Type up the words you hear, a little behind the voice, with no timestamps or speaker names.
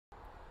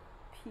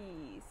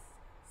Peace.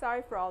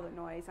 Sorry for all the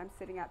noise. I'm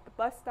sitting at the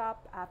bus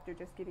stop after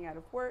just getting out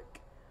of work.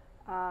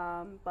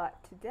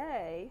 But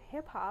today,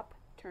 hip hop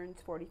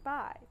turns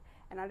 45.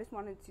 And I just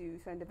wanted to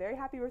send a very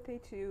happy birthday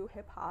to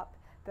hip hop,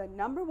 the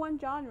 #1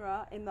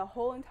 genre in the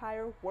whole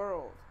entire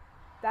world.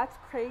 That's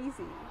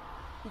crazy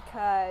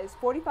because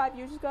 45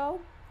 years ago,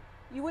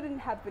 you wouldn't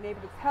have been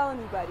able to tell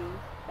anybody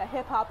that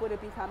hip hop would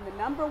have become the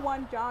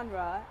 #1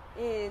 genre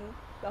in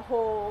the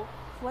whole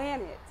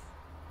planet.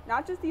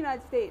 Not just the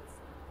United States,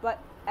 but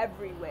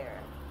everywhere.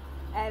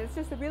 And it's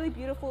just a really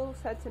beautiful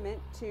sentiment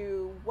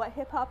to what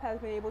hip hop has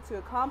been able to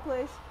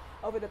accomplish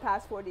over the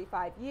past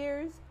 45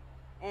 years.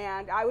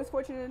 And I was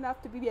fortunate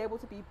enough to be able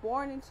to be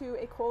born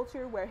into a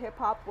culture where hip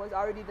hop was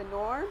already the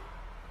norm.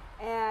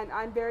 And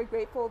I'm very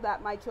grateful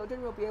that my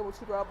children will be able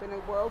to grow up in a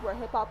world where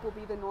hip hop will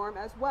be the norm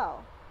as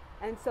well.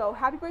 And so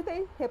happy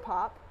birthday, hip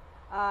hop.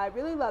 I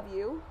really love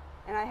you.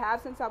 And I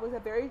have since I was a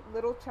very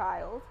little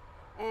child.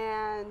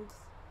 And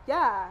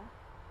yeah,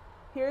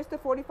 here's to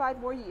 45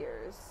 more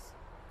years.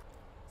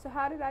 So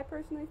how did I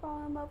personally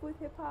fall in love with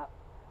hip hop?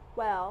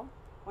 Well,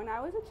 when I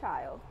was a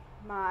child,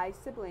 my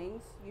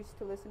siblings used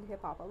to listen to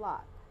hip hop a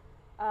lot.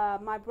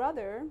 My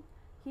brother,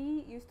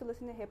 he used to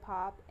listen to hip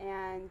hop,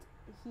 and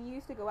he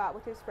used to go out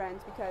with his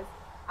friends because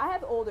I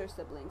have older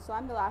siblings, so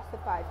I'm the last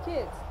of 5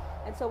 kids.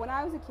 And so when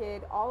I was a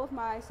kid, all of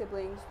my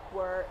siblings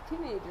were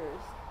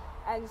teenagers.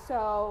 And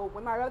so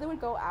when my brother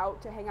would go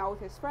out to hang out with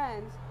his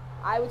friends,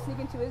 I would sneak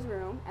into his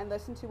room and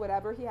listen to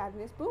whatever he had in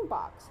his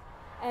boombox.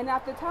 And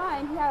at the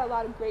time, he had a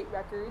lot of great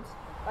records,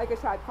 like A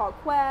Tribe Called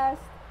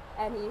Quest,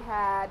 and he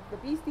had the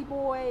Beastie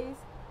Boys,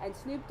 and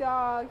Snoop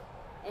Dogg,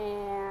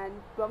 and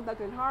Bone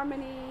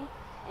Thugs-n-Harmony,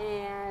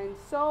 and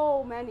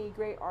so many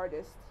great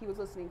artists he was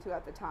listening to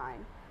at the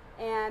time.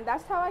 And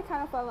that's how I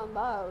kind of fell in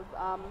love.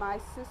 My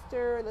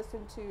sister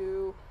listened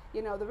to,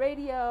 the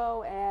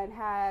radio and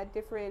had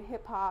different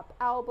hip-hop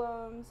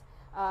albums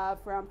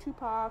from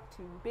Tupac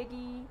to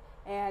Biggie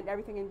and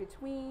everything in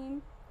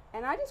between.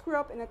 And I just grew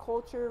up in a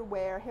culture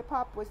where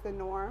hip-hop was the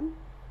norm,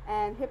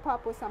 and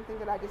hip-hop was something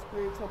that I just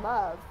grew to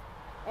love.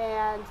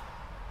 And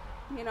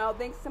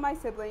thanks to my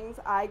siblings,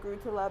 I grew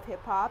to love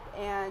hip-hop,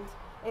 and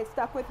it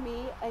stuck with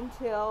me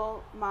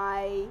until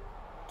my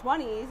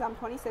 20s. I'm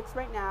 26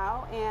 right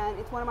now, and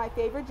it's one of my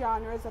favorite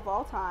genres of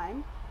all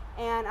time.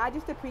 And I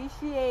just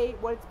appreciate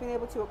what it's been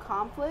able to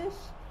accomplish.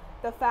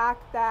 The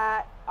fact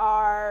that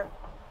our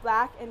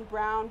black and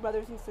brown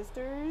brothers and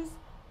sisters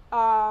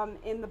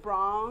in the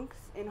Bronx,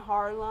 in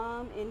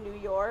Harlem, in New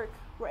York,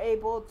 were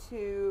able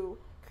to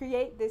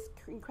create this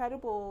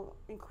incredible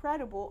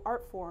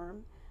art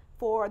form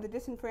for the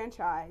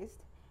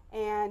disenfranchised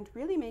and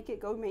really make it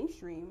go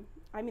mainstream.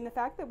 I mean, the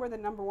fact that we're the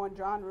 #1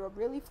 genre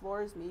really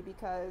floors me,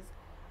 because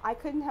I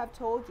couldn't have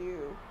told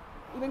you,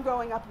 even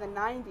growing up in the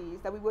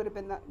 90s, that we would have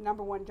been the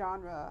 #1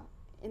 genre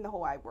in the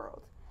whole wide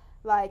world.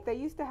 Like, they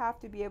used to have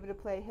to be able to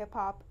play hip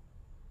hop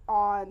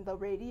on the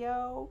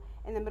radio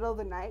in the middle of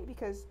the night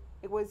because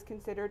it was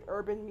considered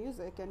urban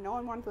music, and no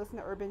one wanted to listen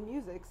to urban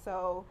music.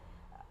 So,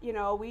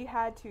 we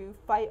had to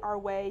fight our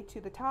way to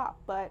the top.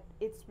 But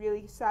it's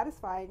really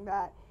satisfying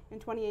that in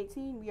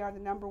 2018, we are the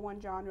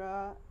 #1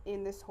 genre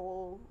in this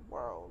whole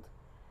world.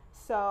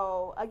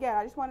 So, again,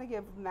 I just want to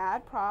give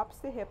mad props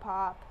to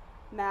hip-hop,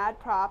 mad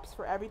props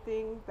for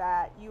everything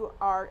that you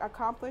are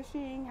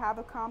accomplishing, have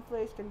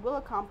accomplished, and will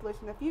accomplish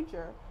in the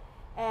future.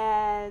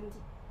 And,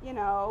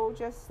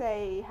 just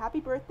say happy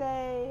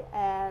birthday,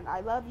 and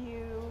I love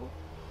you,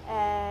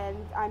 and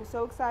I'm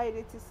so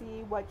excited to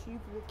see what you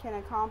can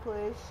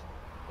accomplish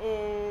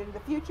in the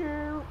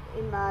future,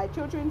 in my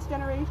children's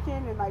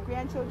generation, in my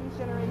grandchildren's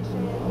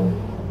generation.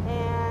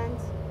 And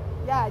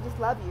yeah, I just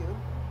love you.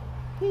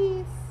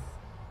 Peace.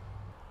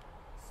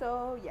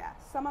 So yeah,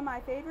 some of my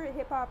favorite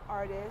hip-hop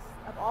artists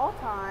of all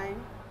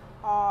time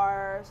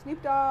are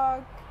Snoop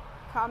Dogg,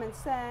 Common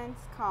Sense,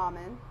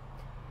 Common,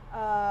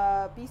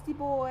 Beastie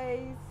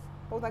Boys,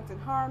 Bone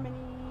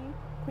Thugs-n-Harmony,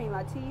 Queen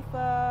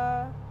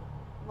Latifah,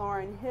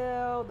 Lauryn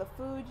Hill, the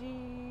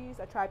Fugees.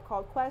 A Tribe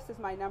Called Quest is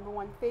my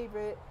 #1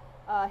 favorite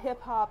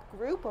hip-hop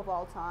group of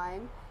all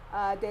time.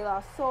 De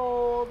La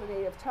Soul, The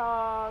Native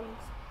Tongues,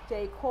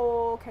 J.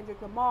 Cole,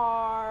 Kendrick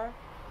Lamar,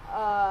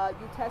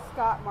 Utah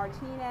Scott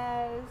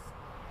Martinez,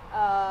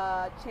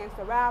 Chance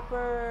the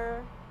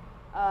Rapper,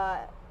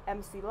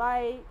 MC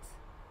Light,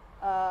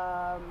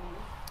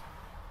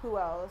 who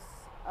else?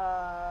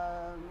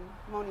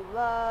 Moni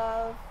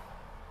Love,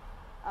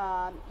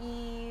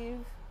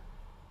 Eve,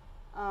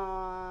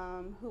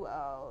 who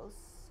else?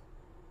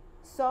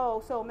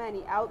 So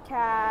many.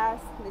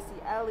 Outkast,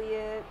 Missy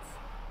Elliott,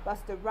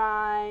 Busta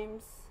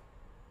Rhymes,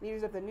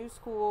 Leaders of the New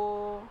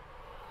School,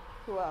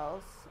 who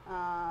else?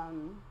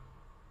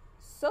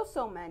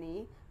 So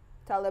many.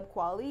 Talib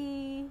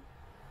Kweli,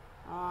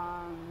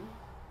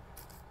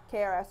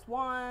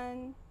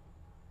 KRS-One,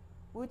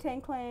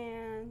 Wu-Tang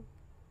Clan.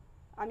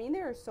 I mean,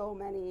 there are so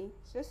many.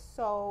 Just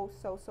so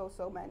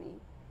many.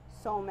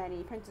 So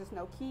many. Princess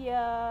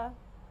Nokia.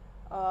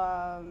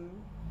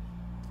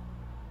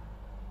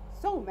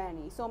 So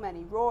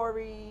many.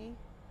 Rory.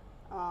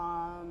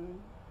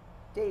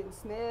 Jaden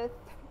Smith.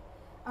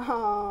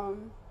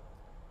 Um,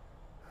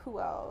 who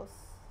else?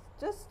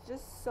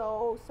 Just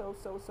so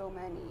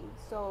many,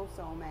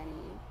 so many.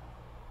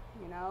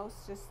 You know,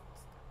 it's just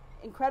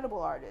incredible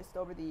artists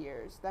over the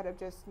years that have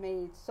just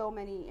made so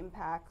many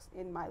impacts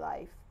in my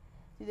life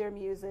through their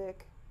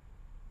music.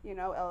 You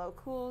know, LL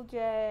Cool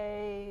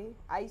J,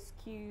 Ice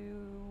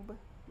Cube,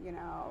 you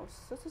know,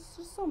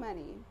 just so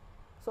many.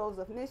 Souls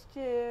of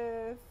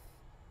Mischief,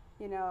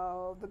 you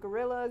know, the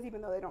Gorillas,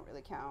 even though they don't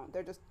really count.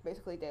 They're just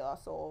basically De La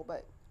Soul,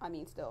 but I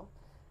mean, still.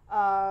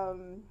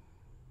 Um,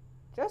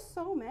 just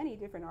so many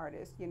different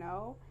artists, you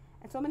know,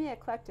 and so many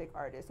eclectic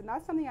artists. And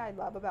that's something I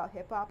love about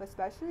hip hop,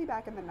 especially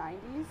back in the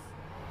 90s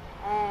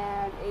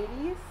and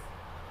 80s,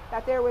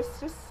 that there was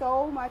just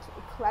so much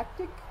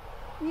eclectic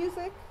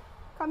music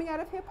coming out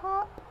of hip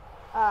hop.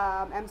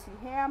 MC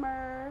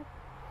Hammer,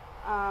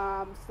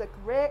 Slick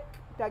Rick,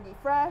 Dougie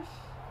Fresh,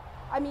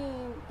 I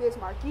mean, Biz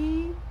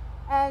Markie.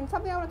 And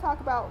something I want to talk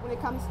about when it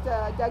comes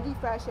to Dougie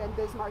Fresh and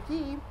Biz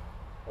Markie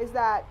is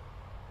that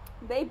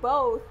they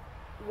both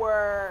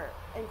were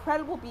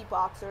incredible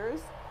beatboxers,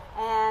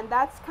 and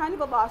that's kind of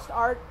a lost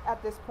art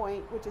at this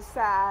point, which is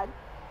sad,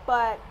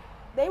 but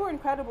they were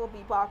incredible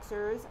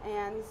beatboxers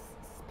and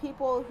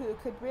people who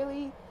could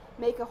really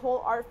make a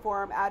whole art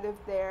form out of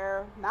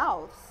their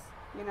mouths,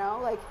 you know,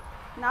 like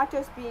not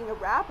just being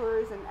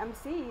rappers and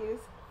MCs,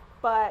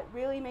 but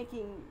really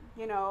making,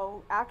 you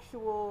know,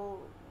 actual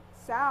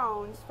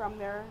sounds from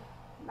their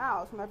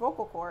mouths, from their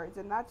vocal cords,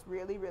 and that's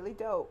really, really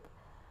dope.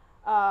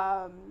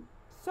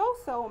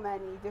 So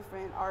many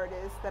different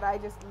artists that I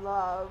just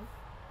love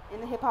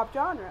in the hip hop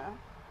genre.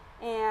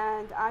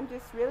 And I'm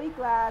just really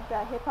glad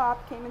that hip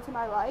hop came into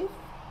my life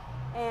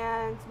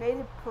and made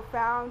a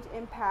profound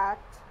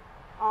impact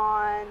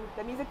on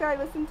the music that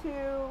I listen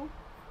to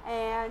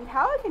and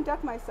how I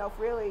conduct myself,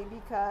 really,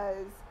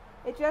 because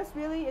it just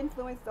really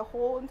influenced the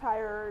whole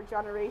entire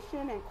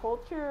generation and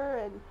culture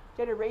and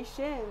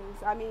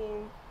generations. I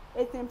mean,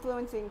 it's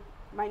influencing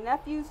my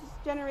nephew's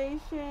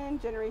generation,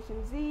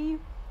 Generation Z,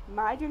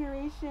 my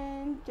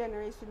generation,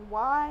 Generation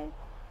Y,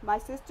 my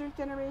sister's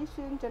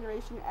generation,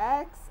 Generation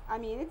X. I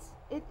mean,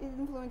 it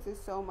influences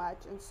so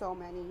much and so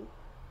many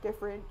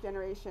different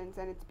generations,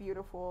 and it's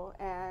beautiful,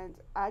 and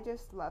I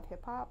just love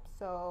hip hop.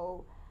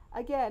 So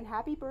again,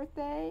 happy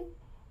birthday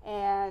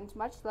and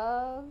much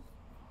love,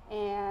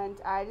 and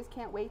I just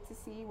can't wait to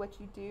see what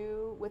you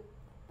do with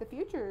the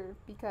future,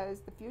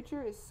 because the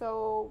future is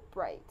so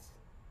bright,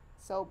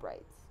 so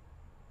bright.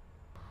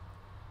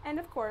 And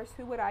of course,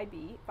 who would I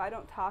be if I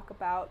don't talk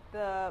about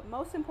the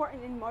most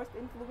important and most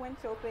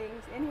influential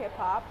things in hip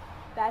hop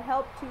that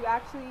helped to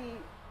actually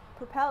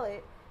propel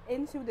it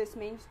into this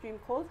mainstream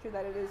culture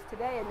that it is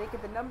today and make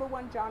it the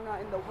 #1 genre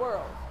in the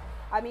world.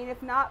 I mean,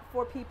 if not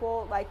for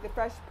people like the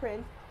Fresh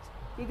Prince,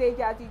 DJ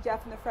Jazzy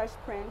Jeff and the Fresh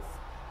Prince,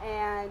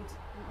 and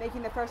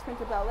making the Fresh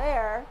Prince of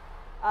Bel-Air,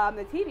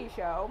 the TV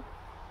show,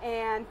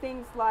 and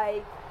things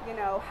like, you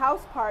know,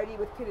 House Party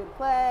with Kid and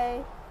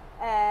Play,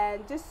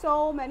 and just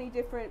so many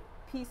different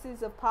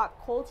pieces of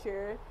pop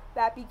culture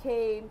that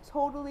became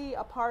totally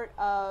a part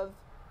of,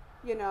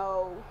 you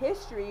know,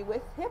 history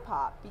with hip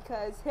hop,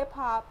 because hip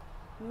hop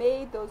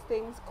made those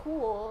things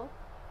cool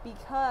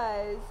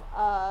because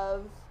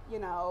of, you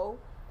know,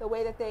 the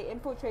way that they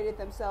infiltrated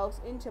themselves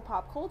into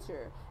pop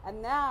culture.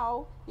 And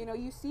now, you know,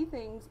 you see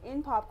things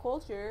in pop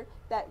culture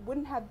that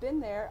wouldn't have been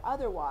there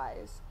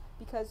otherwise,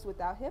 because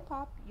without hip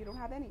hop, you don't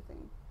have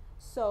anything.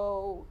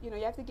 So, you know,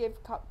 you have to give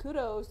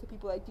kudos to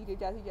people like DJ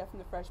Jazzy Jeff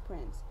and the Fresh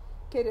Prince,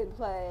 Kid and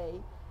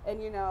Play,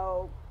 and, you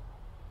know,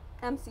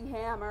 MC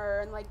Hammer,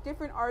 and like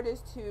different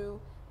artists who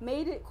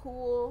made it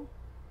cool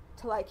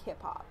to like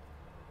hip hop.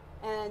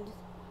 And,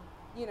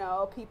 you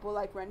know, people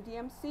like Run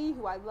DMC,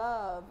 who I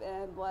love,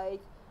 and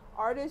like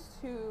artists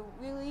who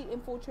really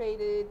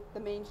infiltrated the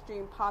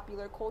mainstream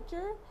popular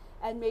culture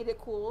and made it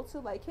cool to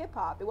like hip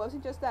hop. It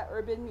wasn't just that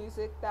urban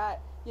music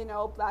that, you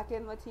know, Black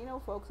and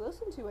Latino folks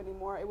listen to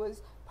anymore. It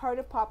was part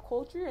of pop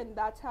culture, and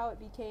that's how it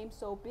became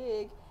so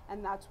big,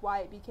 and that's why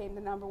it became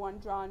the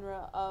 #1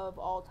 genre of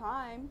all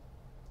time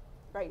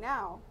right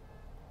now,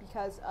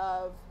 because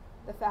of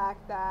the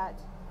fact that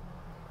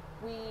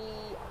we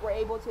were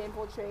able to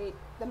infiltrate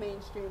the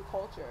mainstream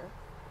culture.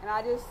 And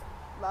I just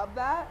love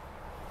that.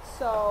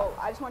 So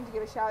I just wanted to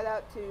give a shout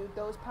out to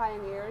those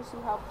pioneers who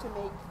helped to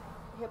make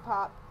hip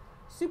hop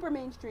super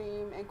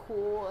mainstream and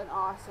cool and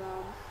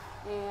awesome.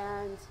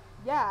 And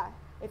yeah,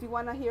 if you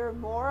want to hear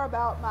more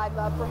about my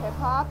love for hip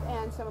hop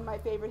and some of my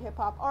favorite hip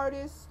hop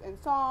artists and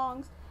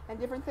songs and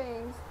different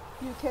things,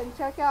 you can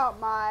check out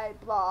my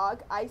blog,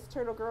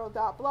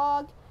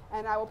 iceturtlegirl.blog,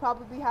 and I will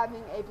probably be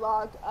having a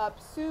blog up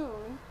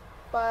soon.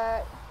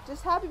 But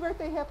just happy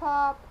birthday, hip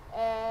hop,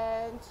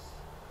 and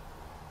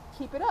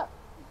keep it up.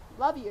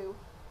 Love you.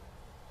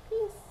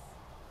 Peace.